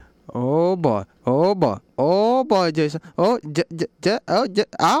Oh boy, oh boy, oh boy, Jason. Oh,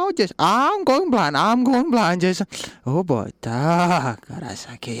 I'm going blind, Jason. Oh boy,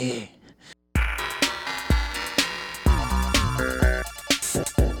 Karasaki.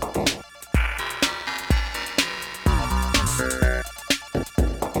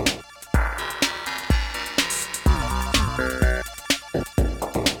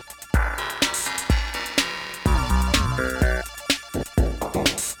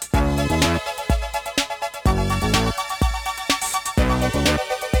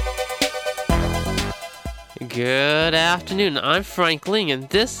 Good afternoon, I'm Frank Ling, and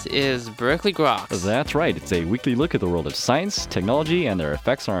this is Berkeley Groks. That's right, it's a weekly look at the world of science, technology, and their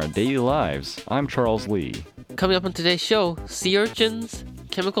effects on our daily lives. I'm Charles Lee. Coming up on today's show, sea urchins,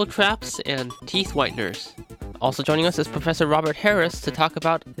 chemical traps, and teeth whiteners. Also joining us is Professor Robert Harris to talk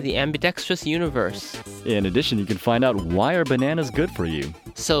about the ambidextrous universe. In addition, you can find out why are bananas good for you.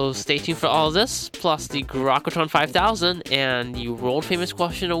 So stay tuned for all of this, plus the Grokatron 5000 and the world-famous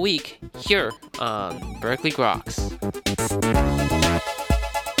question a week here on Berkeley Groks.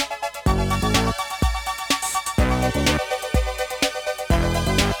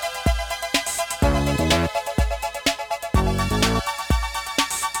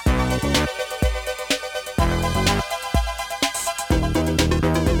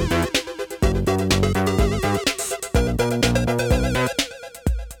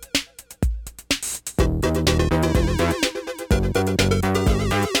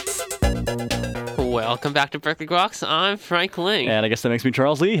 Welcome back to Berkeley Groks. I'm Frank Ling. And I guess that makes me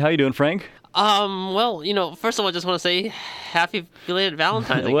Charles Lee. How you doing, Frank? Well, first of all, I just want to say happy belated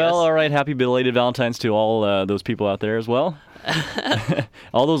Valentine's, I guess. Well, all right, happy belated Valentine's to all those people out there as well.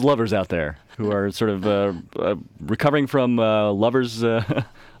 All those lovers out there who are sort of recovering from lovers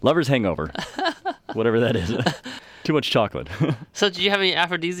hangover, whatever that is. Too much chocolate. So did you have any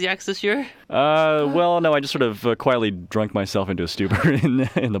aphrodisiacs this year? Well, no, I just sort of quietly drunk myself into a stupor in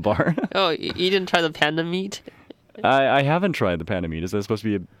the bar. Oh, you didn't try the panda meat? I haven't tried the panda meat. Is that supposed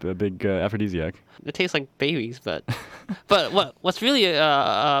to be a big aphrodisiac? It tastes like babies, but what's really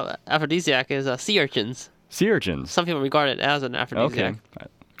aphrodisiac is sea urchins. Sea urchins? Some people regard it as an aphrodisiac. Okay.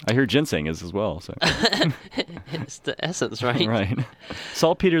 I hear ginseng is as well. So it's the essence, right? Right.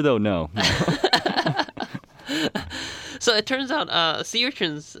 Saltpeter, though, no. So it turns out sea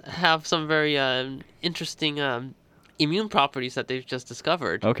urchins have some very interesting immune properties that they've just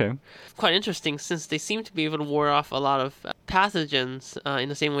discovered. Okay. Quite interesting, since they seem to be able to ward off a lot of pathogens in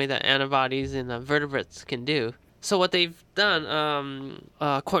the same way that antibodies in vertebrates can do. So what they've done,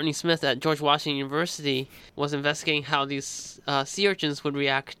 Courtney Smith at George Washington University was investigating how these sea urchins would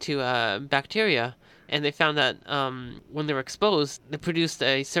react to bacteria. And they found that when they were exposed, they produced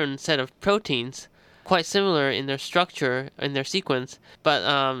a certain set of proteins quite similar in their structure, in their sequence,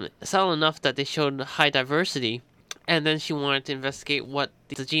 but subtle enough that they showed high diversity. And then she wanted to investigate what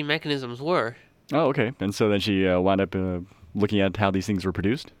the gene mechanisms were. Oh, okay. And so then she wound up looking at how these things were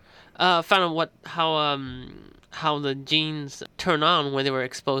produced? Found out how the genes turn on when they were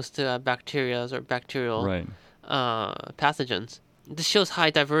exposed to bacteria or bacterial pathogens. This shows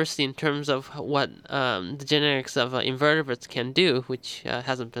high diversity in terms of what the genetics of invertebrates can do, which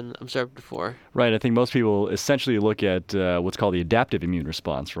hasn't been observed before. Right. I think most people essentially look at what's called the adaptive immune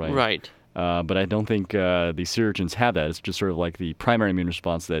response, right? Right. But I don't think the sea urchins have that. It's just sort of like the primary immune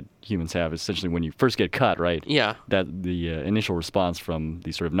response that humans have, essentially when you first get cut, right? Yeah. That the initial response from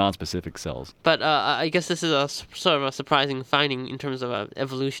these sort of non-specific cells. But I guess this is a sort of a surprising finding in terms of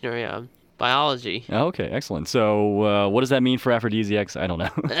evolutionary biology. Okay, excellent. So what does that mean for aphrodisiacs? I don't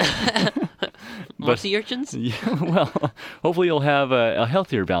know. More sea urchins? Yeah, well, hopefully you'll have a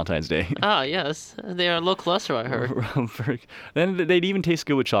healthier Valentine's Day. Ah, yes. They are low cholesterol, I heard. Then they'd even taste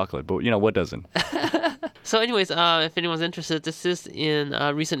good with chocolate, but what doesn't? So anyways, if anyone's interested, this is in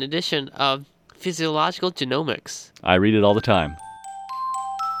a recent edition of Physiological Genomics. I read it all the time.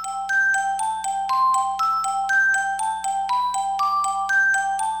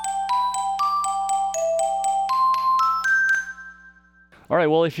 All right,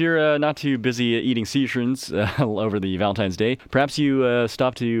 well, if you're not too busy eating sea urchins over the Valentine's Day, perhaps you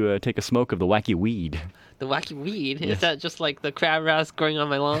stop to take a smoke of the wacky weed. The wacky weed? Yes. Is that just like the crabgrass growing on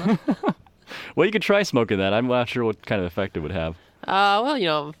my lawn? Well, you could try smoking that. I'm not sure what kind of effect it would have.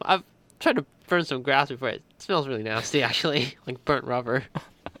 Well, I've tried to burn some grass before. It smells really nasty, actually, like burnt rubber.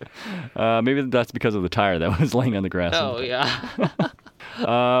 Maybe that's because of the tire that was laying on the grass. Oh, yeah.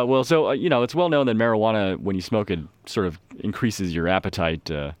 It's well known that marijuana, when you smoke it, sort of increases your appetite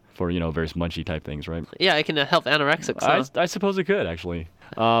for, various munchy type things, right? Yeah, it can help anorexics. Huh? I suppose it could, actually.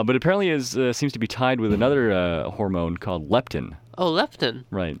 But apparently it seems to be tied with another hormone called leptin. Oh, leptin.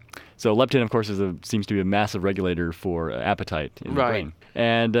 Right. So leptin, of course, seems to be a massive regulator for appetite in the Right. brain.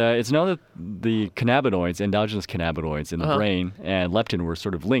 And it's known that the cannabinoids, endogenous cannabinoids in the brain and leptin were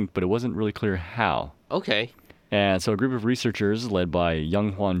sort of linked, but it wasn't really clear how. Okay. And so a group of researchers led by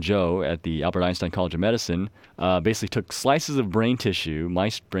Younghwan Zhou at the Albert Einstein College of Medicine basically took slices of brain tissue,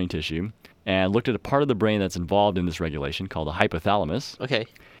 mice brain tissue, and looked at a part of the brain that's involved in this regulation called the hypothalamus. Okay.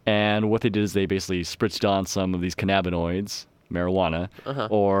 And what they did is they basically spritzed on some of these cannabinoids, marijuana,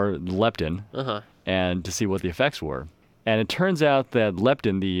 or leptin, and to see what the effects were. And it turns out that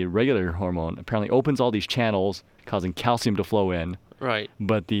leptin, the regulator hormone, apparently opens all these channels, causing calcium to flow in. Right.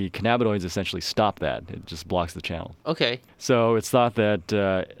 But the cannabinoids essentially stop that. It just blocks the channel. Okay. So it's thought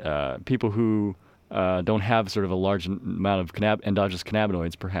that people who don't have sort of a large amount of endogenous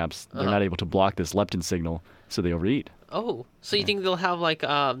cannabinoids, perhaps they're not able to block this leptin signal, so they overeat. Oh, so you think they'll have like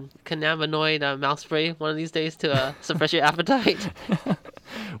cannabinoid mouth spray one of these days to suppress your appetite?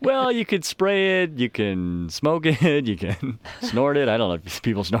 Well, you could spray it, you can smoke it, you can snort it. I don't know if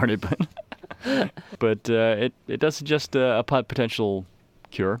people snort it, but it does suggest a potential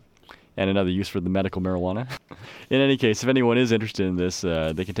cure and another use for the medical marijuana. In any case, if anyone is interested in this,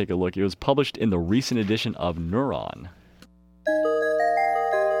 they can take a look. It was published in the recent edition of Neuron.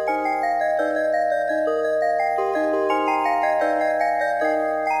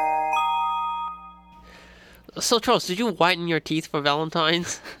 So, Charles, did you whiten your teeth for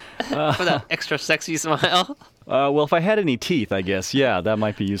Valentine's? For that extra sexy smile? Well, if I had any teeth, I guess, yeah, that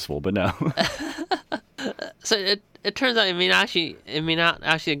might be useful, but no. So it turns out it may not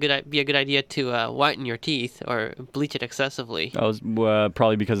actually be a good idea to whiten your teeth or bleach it excessively. That was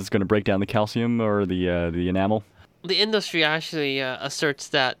probably because it's going to break down the calcium or the enamel. The industry actually asserts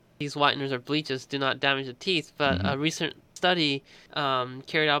that these whiteners or bleaches do not damage the teeth, but a recent study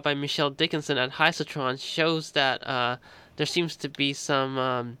carried out by Michelle Dickinson at Hysotron shows that there seems to be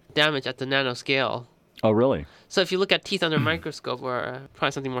some damage at the nanoscale. Oh, really? So if you look at teeth under a microscope, or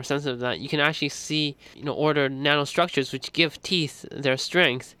probably something more sensitive than that, you can actually see, ordered nanostructures which give teeth their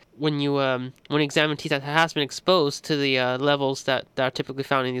strength. When you examine teeth that has been exposed to the levels that are typically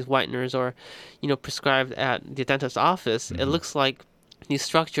found in these whiteners or, prescribed at the dentist's office, it looks like these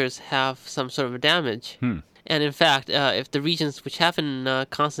structures have some sort of damage. And in fact, if the regions which have been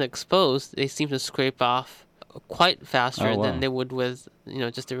constantly exposed, they seem to scrape off quite faster than they would with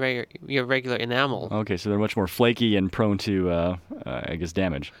just your regular enamel. Okay, so they're much more flaky and prone to I guess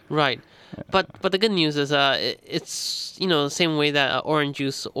damage. Right, but the good news is it's the same way that orange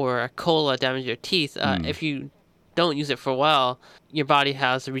juice or cola damage your teeth. If you don't use it for a while, your body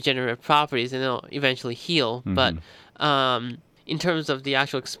has regenerative properties and they'll eventually heal. But in terms of the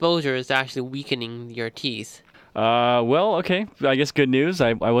actual exposure, it's actually weakening your teeth. Well, okay. I guess good news.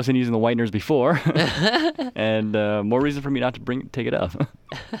 I wasn't using the whiteners before, and more reason for me not to take it up.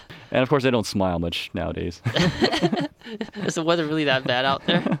 And of course, I don't smile much nowadays. Is the weather really that bad out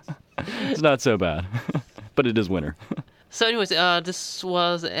there? It's not so bad, but it is winter. So, anyways, this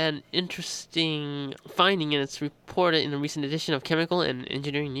was an interesting finding, and it's reported in a recent edition of Chemical and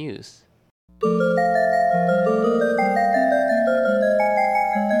Engineering News.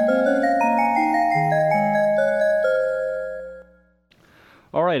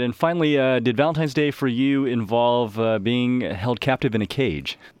 All right, and finally, did Valentine's Day for you involve being held captive in a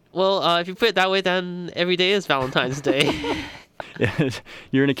cage? Well, if you put it that way, then every day is Valentine's Day.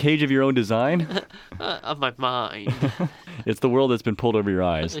 You're in a cage of your own design? Of my mind. It's the world that's been pulled over your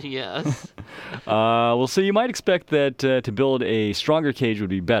eyes. Yes. Well, so you might expect that to build a stronger cage would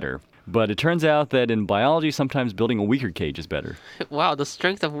be better. But it turns out that in biology, sometimes building a weaker cage is better. Wow, the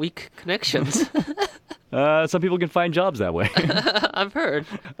strength of weak connections. Some people can find jobs that way. I've heard.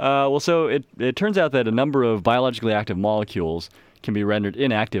 Well, so it turns out that a number of biologically active molecules can be rendered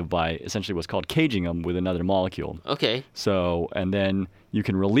inactive by essentially what's called caging them with another molecule. Okay. So, and then you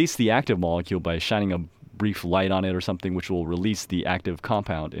can release the active molecule by shining a brief light on it or something, which will release the active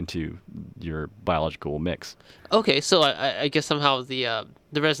compound into your biological mix. Okay, so I guess somehow the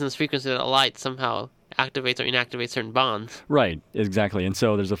resonance frequency of the light somehow activates or inactivates certain bonds. Right, exactly. And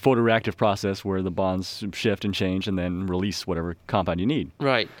so there's a photoreactive process where the bonds shift and change and then release whatever compound you need.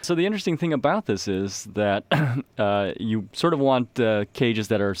 Right. So the interesting thing about this is that you sort of want cages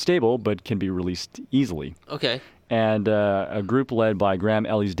that are stable but can be released easily. Okay. And a group led by Graham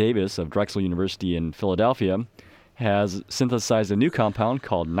Ellis Davis of Drexel University in Philadelphia has synthesized a new compound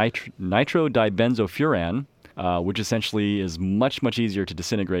called nitrodibenzofuran, which essentially is much, much easier to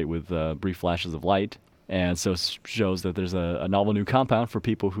disintegrate with brief flashes of light. And so it shows that there's a novel new compound for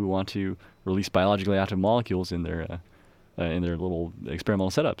people who want to release biologically active molecules in their little experimental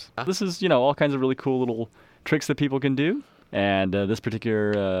setups. This is, all kinds of really cool little tricks that people can do. And this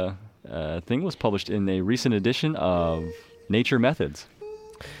particular thing was published in a recent edition of Nature Methods.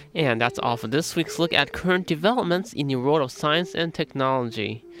 And that's all for this week's look at current developments in the world of science and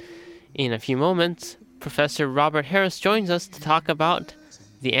technology. In a few moments, Professor Robert Harris joins us to talk about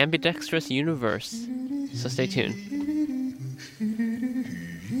the ambidextrous universe. So stay tuned.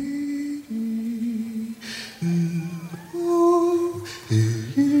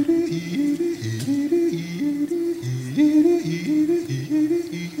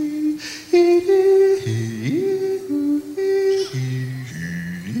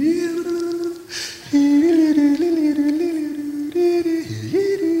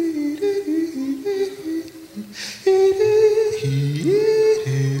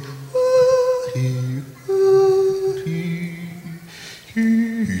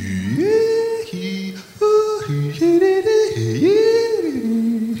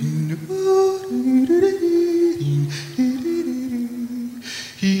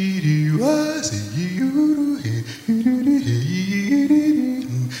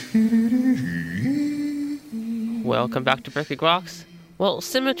 Welcome back to Berkeley Rocks. Well,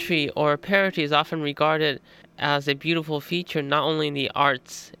 symmetry or parity is often regarded as a beautiful feature not only in the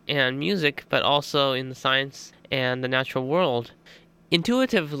arts and music, but also in the science and the natural world.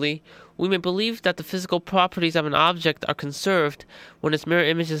 Intuitively, we may believe that the physical properties of an object are conserved when its mirror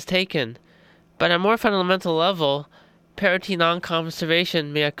image is taken, but at a more fundamental level, parity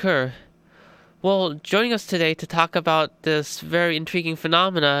non-conservation may occur. Well, joining us today to talk about this very intriguing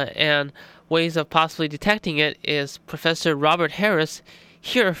phenomena and ways of possibly detecting it is Professor Robert Harris,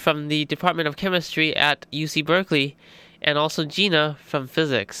 here from the Department of Chemistry at UC Berkeley, and also Gina from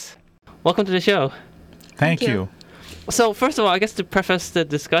Physics. Welcome to the show. Thank you. So first of all, I guess to preface the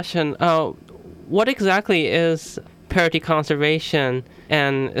discussion, what exactly is parity conservation,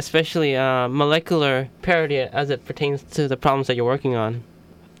 and especially molecular parity as it pertains to the problems that you're working on?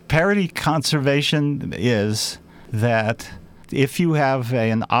 Parity conservation is that if you have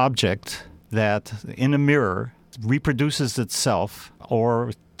an object that in a mirror reproduces itself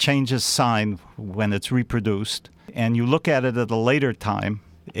or changes sign when it's reproduced, and you look at it at a later time,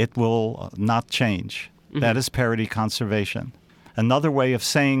 it will not change. Mm-hmm. That is parity conservation. Another way of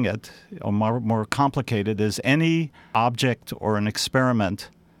saying it, or more complicated, is any object or an experiment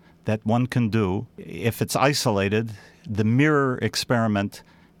that one can do, if it's isolated, the mirror experiment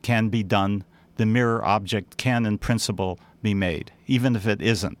can be done. The mirror object can, in principle, be made, even if it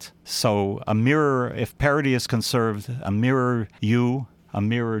isn't. So a mirror, if parity is conserved, a mirror you, a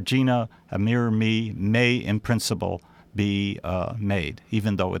mirror Gina, a mirror me may, in principle, be made,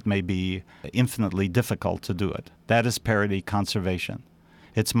 even though it may be infinitely difficult to do it. That is parity conservation.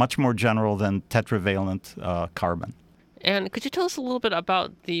 It's much more general than tetravalent carbon. And could you tell us a little bit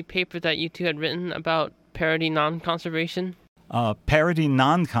about the paper that you two had written about parity non-conservation? Parity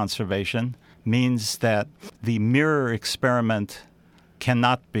non-conservation means that the mirror experiment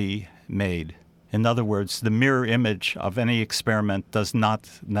cannot be made. In other words, the mirror image of any experiment does not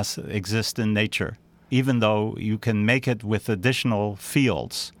exist in nature, even though you can make it with additional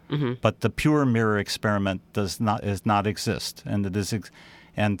fields. Mm-hmm. But the pure mirror experiment does not exist. And it is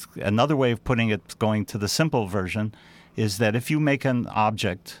and another way of putting it, going to the simple version, is that if you make an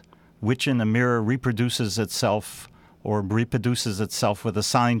object which in a mirror reproduces itself or reproduces itself with a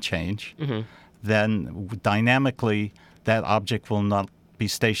sign change, mm-hmm. then dynamically that object will not be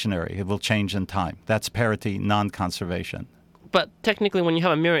stationary. It will change in time. That's parity non-conservation. But technically, when you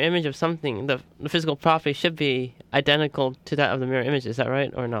have a mirror image of something, the physical property should be identical to that of the mirror image. Is that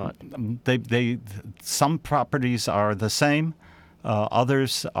right or not? Some properties are the same.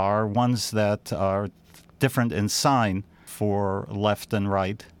 Others are ones that are different in sign for left and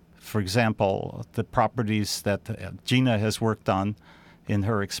right. For example, the properties that Gina has worked on in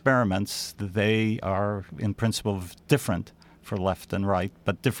her experiments, they are in principle different for left and right,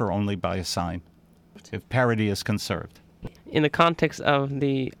 but differ only by a sign, if parity is conserved. In the context of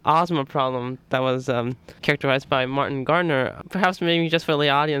the Ozma problem that was characterized by Martin Gardner, perhaps maybe just for the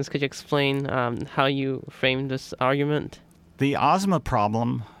audience, could you explain how you framed this argument? The Ozma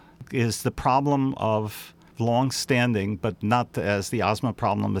problem is the problem of long-standing, but not as the Ozma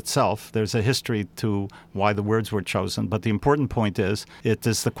problem itself. There's a history to why the words were chosen, but the important point is it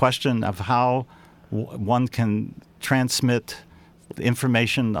is the question of how one can transmit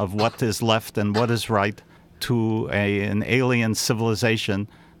information of what is left and what is right to an alien civilization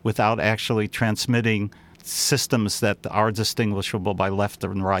without actually transmitting systems that are distinguishable by left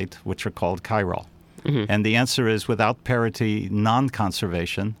and right, which are called chiral. Mm-hmm. And the answer is without parity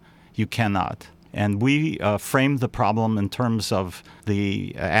non-conservation, you cannot. And we framed the problem in terms of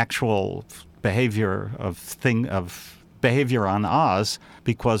the actual behavior of behavior on Oz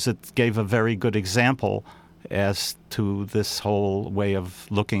because it gave a very good example as to this whole way of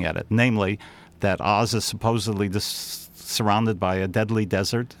looking at it. Namely, that Oz is supposedly surrounded by a deadly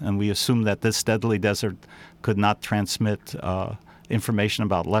desert, and we assume that this deadly desert could not transmit information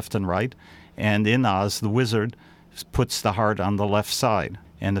about left and right. And in Oz, the wizard puts the heart on the left side.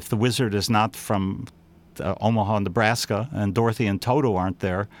 And if the wizard is not from Omaha, Nebraska, and Dorothy and Toto aren't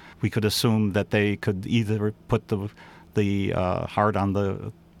there, we could assume that they could either put the heart on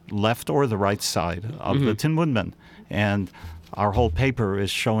the left or the right side of the Tin Woodman. And our whole paper is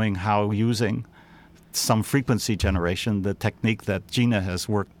showing how using some frequency generation, the technique that Gina has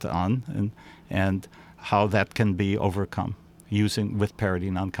worked on, and how that can be overcome using with parity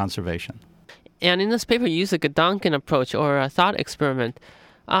non-conservation. And in this paper, you use a Gedanken approach or a thought experiment.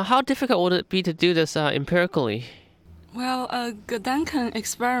 How difficult would it be to do this empirically? Well, a Gedanken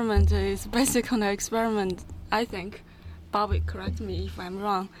experiment is basically an experiment, I think. Bob, correct me if I'm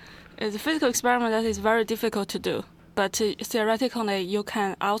wrong. It's a physical experiment that is very difficult to do. But theoretically, you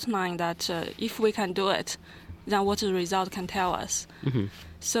can outline that if we can do it, then what the result can tell us. Mm-hmm.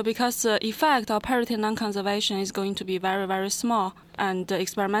 So because the effect of parity non-conservation is going to be very, very small, and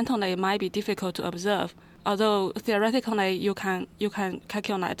experimentally it might be difficult to observe, although theoretically you can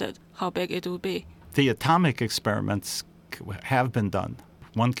calculate it, how big it would be. The atomic experiments have been done.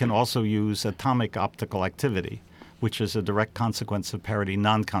 One can also use atomic optical activity, which is a direct consequence of parity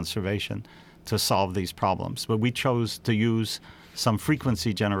non-conservation, to solve these problems. But we chose to use some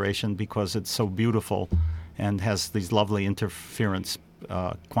frequency generation because it's so beautiful and has these lovely interference,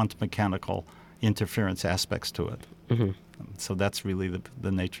 quantum mechanical interference aspects to it. Mm-hmm. So that's really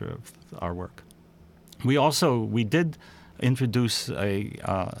the nature of our work. We did introduce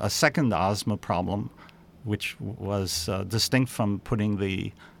a second Ozma problem, which was distinct from putting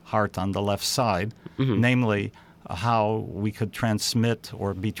the heart on the left side, namely how we could transmit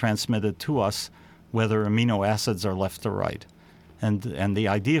or be transmitted to us whether amino acids are left or right. And the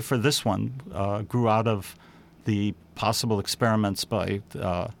idea for this one grew out of the possible experiments by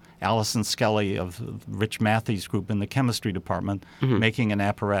Alison Skelly of Rich Matthews' group in the chemistry department, making an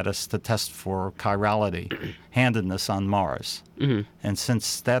apparatus to test for chirality, handedness on Mars. Mm-hmm. And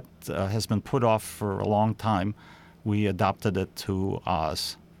since that has been put off for a long time, we adopted it to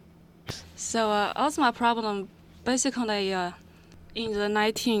Oz. So Ozma problem, basically in the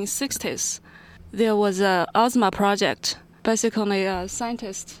 1960s, there was a Ozma project. Basically, a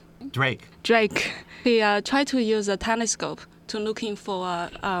scientist, Drake, he tried to use a telescope to looking for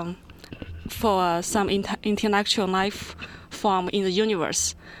some intellectual life form in the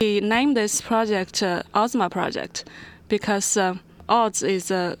universe. He named this project Ozma Project because Oz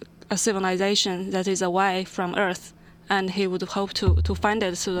is a civilization that is away from Earth, and he would hope to find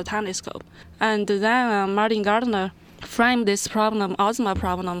it through the telescope. And then Martin Gardner framed this problem, Ozma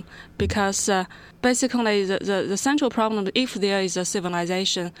problem, because basically the central problem, if there is a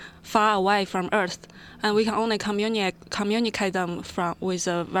civilization far away from Earth, and we can only communicate them with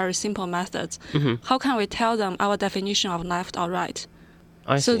very simple methods, how can we tell them our definition of left or right?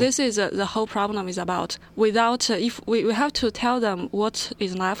 So this is the whole problem is about. Without, if we have to tell them what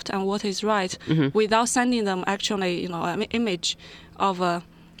is left and what is right, without sending them actually, an image of a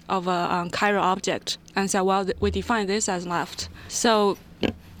chiral object, and say, well, we define this as left. So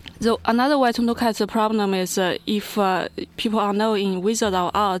another way to look at the problem is if people are know in Wizard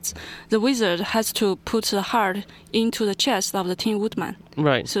of Oz, the wizard has to put the heart into the chest of the Tin Woodman.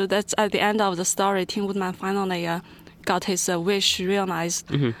 Right. So that's at the end of the story, Tin Woodman finally got his wish realized.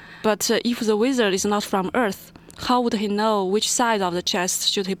 Mm-hmm. But if the wizard is not from Earth, how would he know which side of the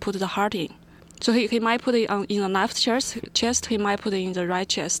chest should he put the heart in? So he might put it in the left chest, he might put it in the right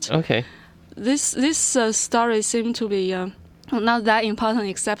chest. Okay. This story seems to be not that important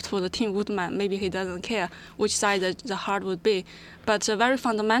except for the Tin Woodman. Maybe he doesn't care which side the heart would be. But very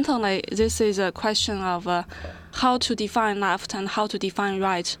fundamentally, this is a question of how to define left and how to define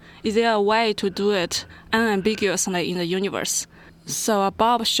right. Is there a way to do it unambiguously in the universe? So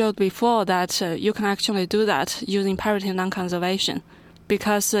Bob showed before that you can actually do that using parity non-conservation,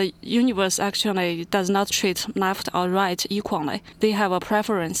 because the universe actually does not treat left or right equally. They have a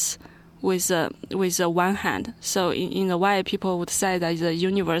preference with one hand. So in a way, people would say that the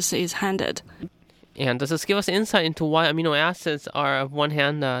universe is handed. And does this give us insight into why amino acids are of one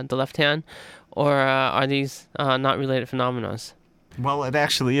hand, the left hand, or are these not related phenomena? Well, it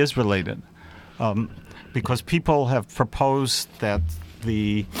actually is related, because people have proposed that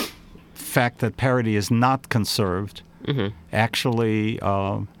the fact that parity is not conserved actually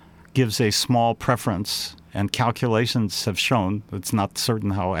gives a small preference, and calculations have shown, it's not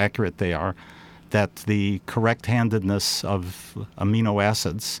certain how accurate they are, that the correct-handedness of amino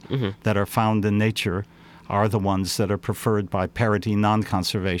acids that are found in nature are the ones that are preferred by parity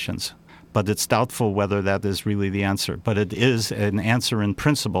non-conservations. But it's doubtful whether that is really the answer. But it is an answer in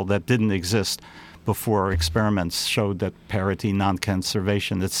principle that didn't exist before experiments showed that parity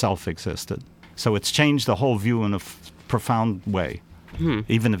non-conservation itself existed. So it's changed the whole view in a profound way,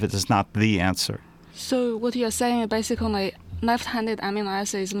 even if it is not the answer. So what you're saying is basically left-handed amino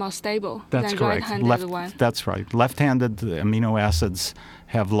acid is more stable That's than correct. right-handed one. That's right. Left-handed amino acids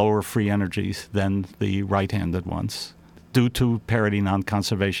have lower free energies than the right-handed ones due to parity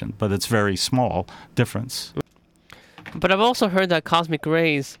non-conservation, but it's very small difference. But I've also heard that cosmic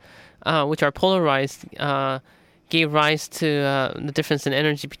rays, which are polarized, gave rise to the difference in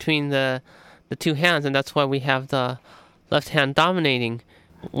energy between the two hands, and that's why we have the left hand dominating.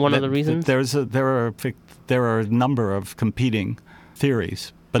 One of the reasons? There are a number of competing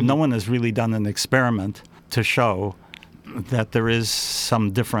theories, but no one has really done an experiment to show that there is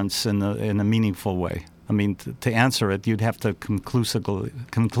some difference in a meaningful way. I mean, to answer it, you'd have to conclusively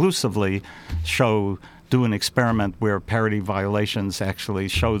do an experiment where parity violations actually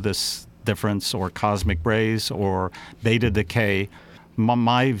show this difference, or cosmic rays, or beta decay.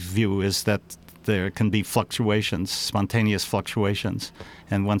 My view is that there can be fluctuations, spontaneous fluctuations,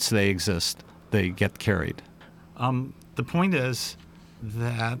 and once they exist, they get carried. The point is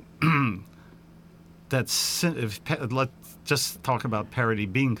that let's just talk about parity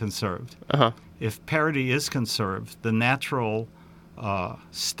being conserved. Uh-huh. If parity is conserved, the natural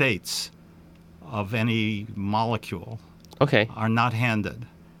states of any molecule are not handed.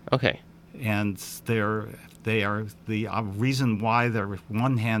 Okay. And they are the reason why they're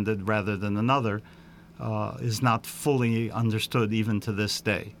one-handed rather than another is not fully understood even to this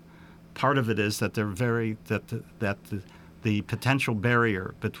day. Part of it is that the potential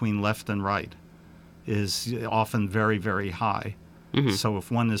barrier between left and right is often very, very high. Mm-hmm. So if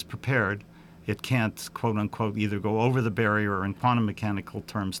one is prepared, it can't, quote unquote, either go over the barrier or, in quantum mechanical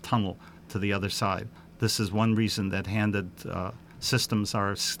terms, tunnel to the other side. This is one reason that handed systems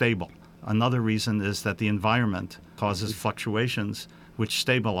are stable. Another reason is that the environment causes fluctuations which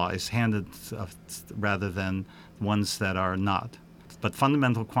stabilize handed rather than ones that are not. But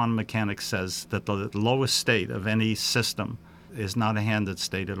fundamental quantum mechanics says that the lowest state of any system is not a handed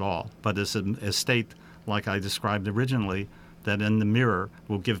state at all, but is a state, like I described originally, that in the mirror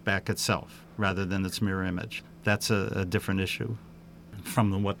will give back itself rather than its mirror image. That's a different issue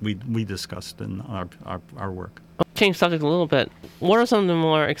from what we discussed in our work. Change subject a little bit. What are some of the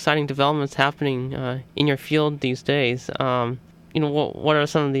more exciting developments happening in your field these days? What are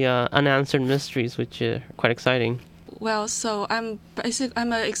some of the unanswered mysteries which are quite exciting? Well, so I'm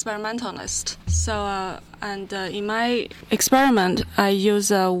an experimentalist. So in my experiment, I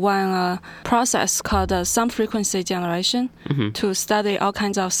use one process called some frequency generation to study all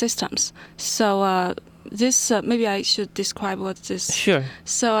kinds of systems. So this maybe I should describe what this. Sure.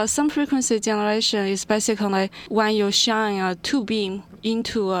 So some frequency generation is basically when you shine a two beam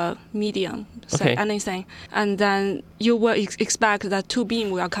into a medium, say anything, and then you will expect that two beam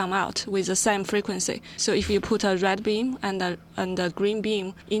will come out with the same frequency. So if you put a red beam and a green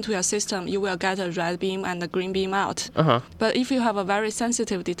beam into your system, you will get a red beam and a green beam out. Uh-huh. But if you have a very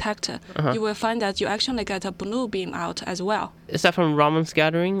sensitive detector, you will find that you actually get a blue beam out as well. Is that from Raman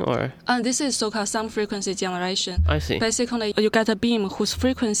scattering, or? This is so-called sum frequency generation. I see. Basically, you get a beam whose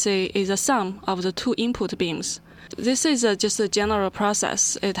frequency is the sum of the two input beams. This is just a general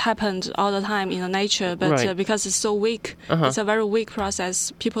process. It happens all the time in nature, but because it's so weak, it's a very weak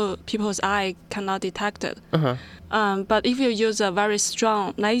process. People's eye cannot detect it. But if you use a very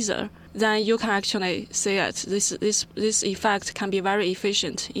strong laser, then you can actually see it. This effect can be very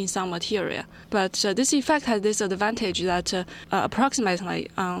efficient in some material. But this effect has this advantage that approximately,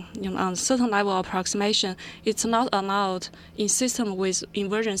 on a certain level of approximation, it's not allowed in system with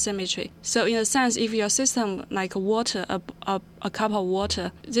inversion symmetry. So in a sense, if your system like water, a cup of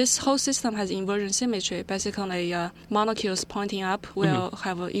water, this whole system has inversion symmetry. Basically, molecules pointing up will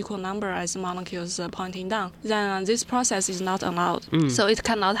have an equal number as molecules pointing down. Then this process is not allowed. So it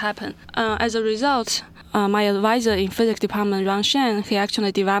cannot happen. As a result, my advisor in physics department, Ran Shen, he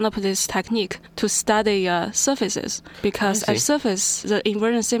actually developed this technique to study surfaces, because at surface, the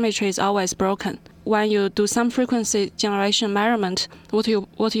inversion symmetry is always broken. When you do some frequency generation measurement, what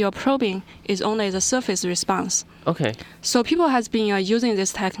you're probing is only the surface response. Okay. So people has been using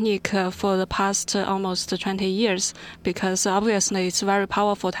this technique for the past almost 20 years, because obviously it's a very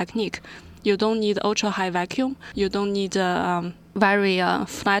powerful technique. You don't need ultra high vacuum. You don't need a very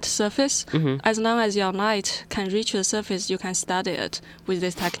flat surface. As long as your light can reach the surface, you can study it with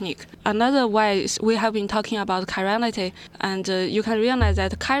this technique. Another way is we have been talking about chirality, and you can realize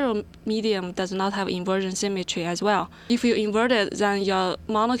that chiral medium does not have inversion symmetry as well. If you invert it, then your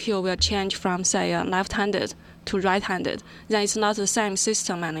molecule will change from, say, left-handed to right-handed. Then it's not the same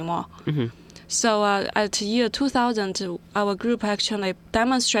system anymore. So at year 2000, our group actually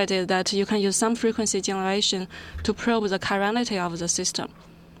demonstrated that you can use some frequency generation to probe the chirality of the system.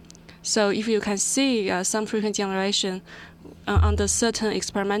 So if you can see some frequency generation under certain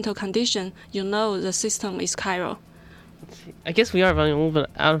experimental condition, you know the system is chiral. I guess we are running a little bit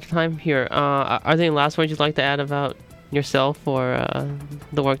out of time here. Are there any last words you'd like to add about yourself or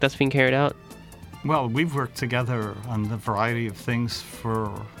the work that's being carried out? Well, we've worked together on a variety of things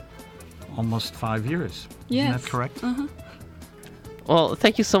for almost 5 years. Yes. Isn't that correct? Well,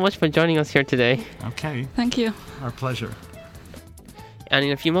 thank you so much for joining us here today. Okay, Thank you. our pleasure. And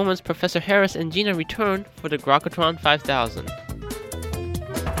in a few moments, Professor Harris and Gina return for the Grokatron 5000.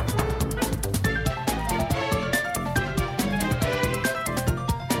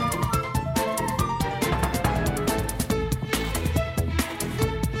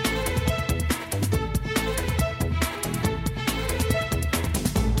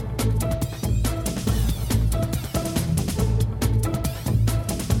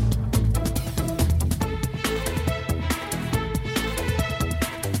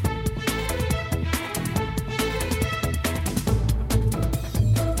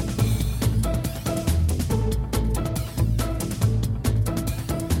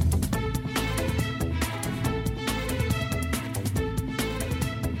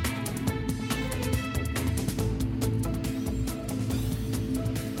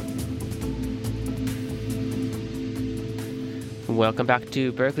 Welcome back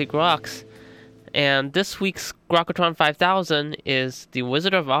to Berkeley Groks. And this week's Grokatron 5000 is The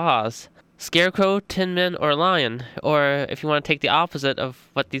Wizard of Oz. Scarecrow, Tin Man, or Lion. Or, if you want to take the opposite of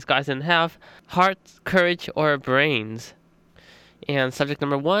what these guys didn't have, heart, courage, or brains. And subject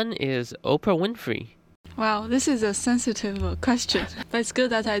number 1 is Oprah Winfrey. Wow, this is a sensitive question. But it's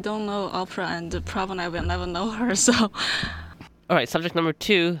good that I don't know Oprah, and probably I will never know her, so... Alright, subject number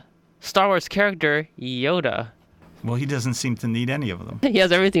 2, Star Wars character Yoda. Well, he doesn't seem to need any of them. He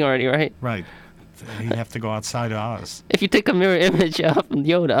has everything already, right? Right. He'd have to go outside of Oz. If you take a mirror image of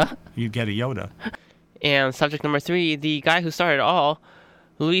Yoda. You'd get a Yoda. And subject number 3, the guy who started it all,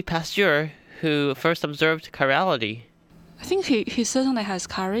 Louis Pasteur, who first observed chirality. I think he certainly has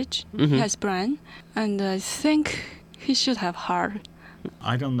courage, he has brain, and I think he should have heart.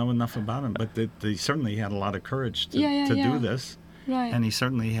 I don't know enough about him, but he certainly had a lot of courage to Yeah. do this. Right. And he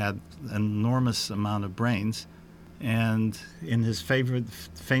certainly had an enormous amount of brains. And in his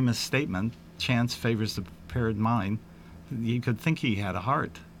famous statement, chance favors the prepared mind, you could think he had a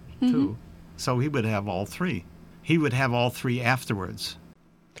heart, too. So he would have all three. He would have all three afterwards.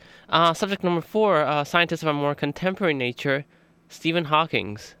 Subject number 4, scientist of a more contemporary nature, Stephen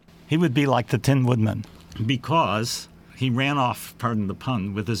Hawking. He would be like the Tin Woodman because he ran off, pardon the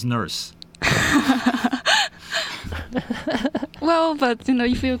pun, with his nurse. Well, but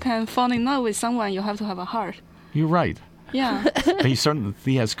if you can fall in love with someone, you have to have a heart. You're right. Yeah.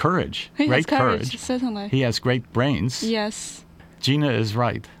 He has courage. He great has courage, certainly. He has great brains. Yes. Gina is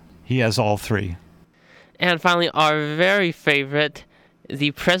right. He has all three. And finally, our very favorite,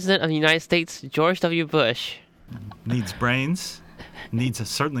 the President of the United States, George W. Bush. Needs brains,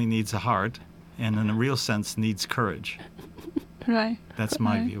 certainly needs a heart, and in a real sense needs courage. Right. That's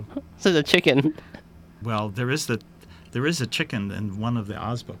my Right. view. So the chicken. Well, there is a chicken in one of the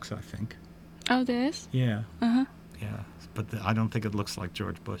Oz books, I think. Oh, there is? Yeah. Uh-huh. Yeah, but I don't think it looks like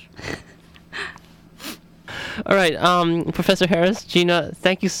George Bush. All right, Professor Harris, Gina,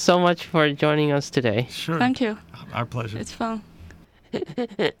 thank you so much for joining us today. Sure. Thank you. Our pleasure. It's fun.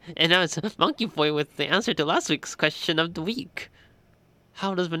 And now it's Monkey Boy with the answer to last week's question of the week.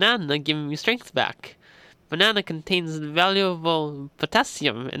 How does banana give me strength back? Banana contains valuable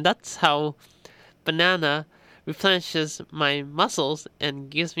potassium, and that's how banana replenishes my muscles and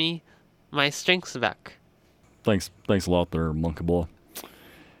gives me my strength back. Thanks a lot there, Monkey Boy.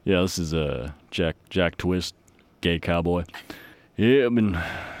 Yeah, this is Jack Twist, gay cowboy. Yeah, I've been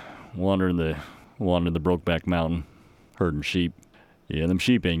wandering the Brokeback Mountain, herding sheep. Yeah, them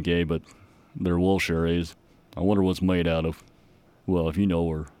sheep ain't gay, but their wool sure is. I wonder what's made out of. Well, if you know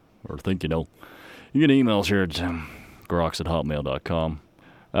or think you know, you can email us here at groks@hotmail.com.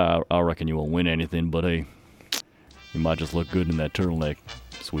 I reckon you won't win anything, but hey, you might just look good in that turtleneck,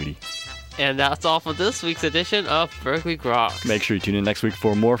 sweetie. And that's all for this week's edition of Berkeley Groks. Make sure you tune in next week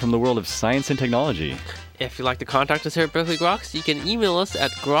for more from the world of science and technology. If you'd like to contact us here at Berkeley Groks, you can email us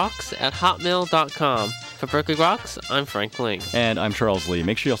at groks@hotmail.com. For Berkeley Groks, I'm Frank Ling. And I'm Charles Lee.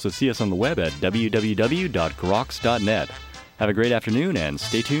 Make sure you also see us on the web at www.groks.net. Have a great afternoon and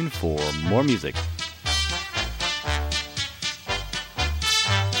stay tuned for more music.